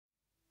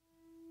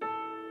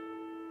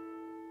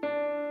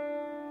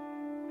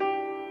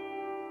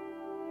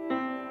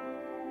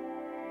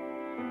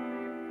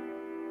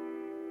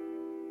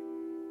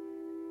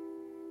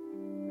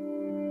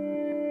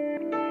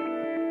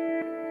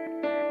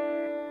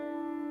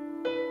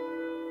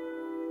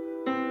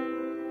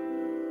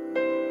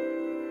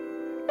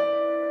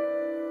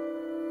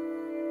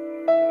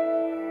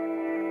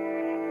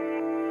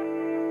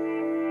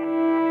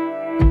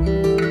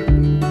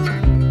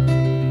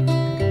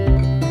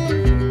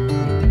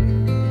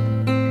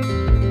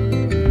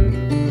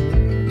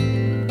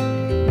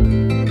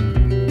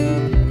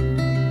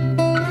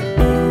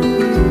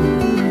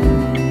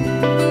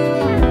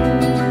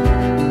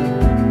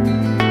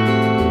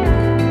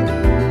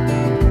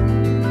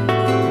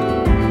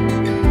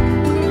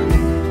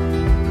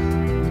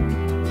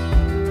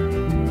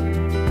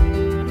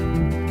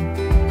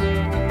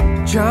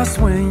Just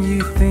when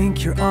you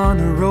think you're on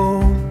a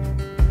roll,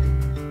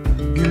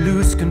 you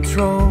lose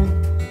control.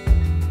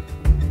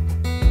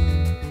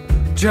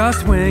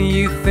 Just when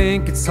you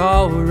think it's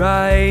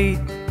alright,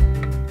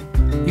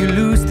 you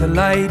lose the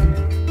light.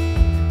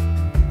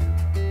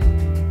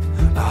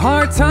 A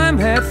hard time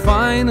had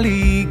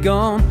finally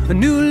gone, a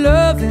new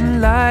love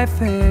in life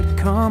had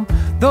come.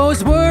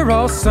 Those were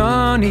all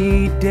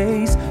sunny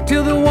days,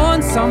 till the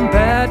one some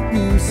bad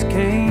news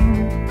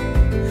came.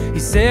 He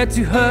said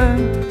to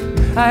her,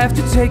 I have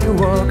to take a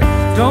walk.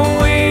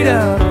 Don't wait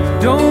up,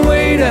 don't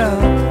wait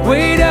up,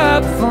 wait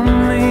up for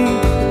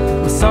me.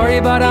 I'm sorry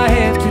but I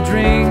have to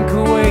drink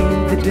away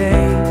the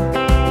day.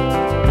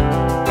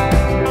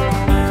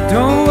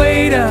 Don't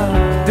wait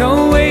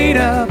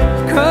up,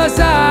 cause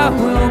I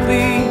will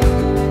be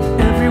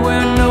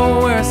everywhere,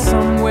 nowhere,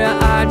 somewhere.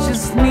 I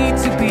just need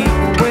to be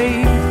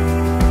away.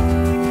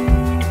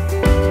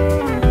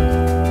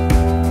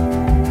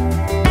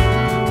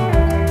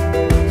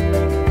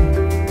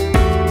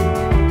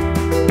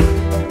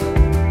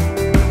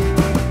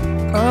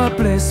 A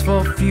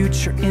blissful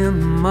future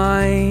in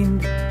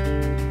mind,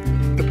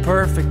 the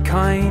perfect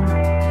kind.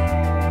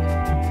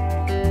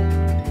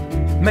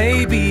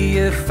 Maybe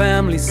a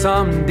family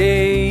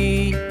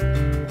someday.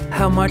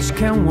 How much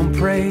can one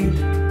pray?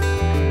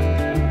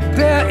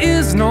 There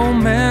is no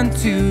meant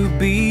to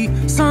be.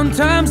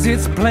 Sometimes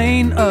it's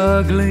plain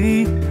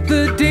ugly.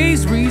 The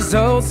day's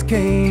results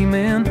came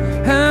in,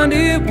 and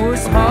it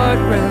was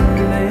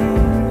heart-rending.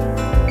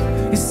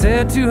 He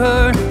said to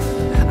her,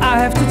 I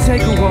have to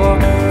take a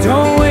walk.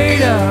 Don't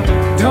wait up,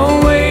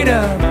 don't wait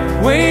up,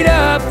 wait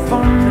up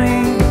for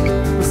me.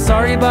 I'm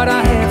sorry but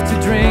I have to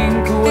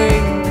drink away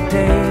the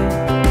day.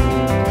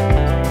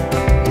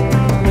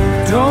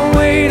 Don't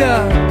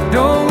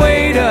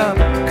wait up,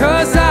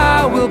 cause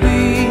I will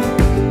be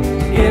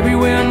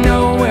everywhere,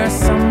 nowhere,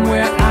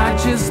 somewhere. I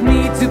just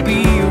need to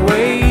be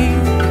away.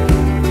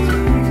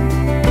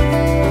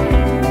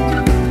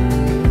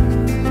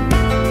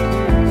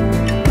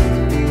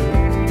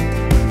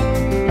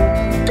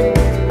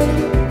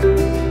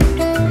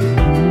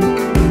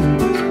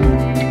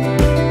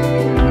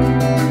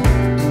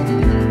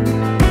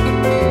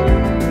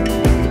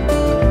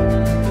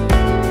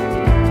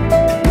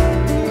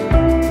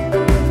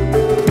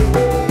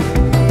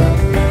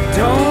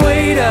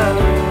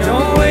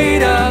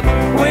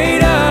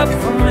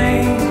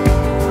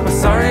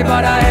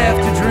 But I have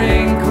to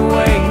drink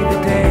away the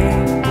day.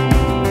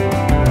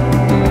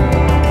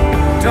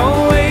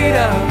 Don't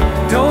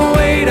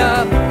wait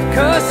up,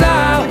 cause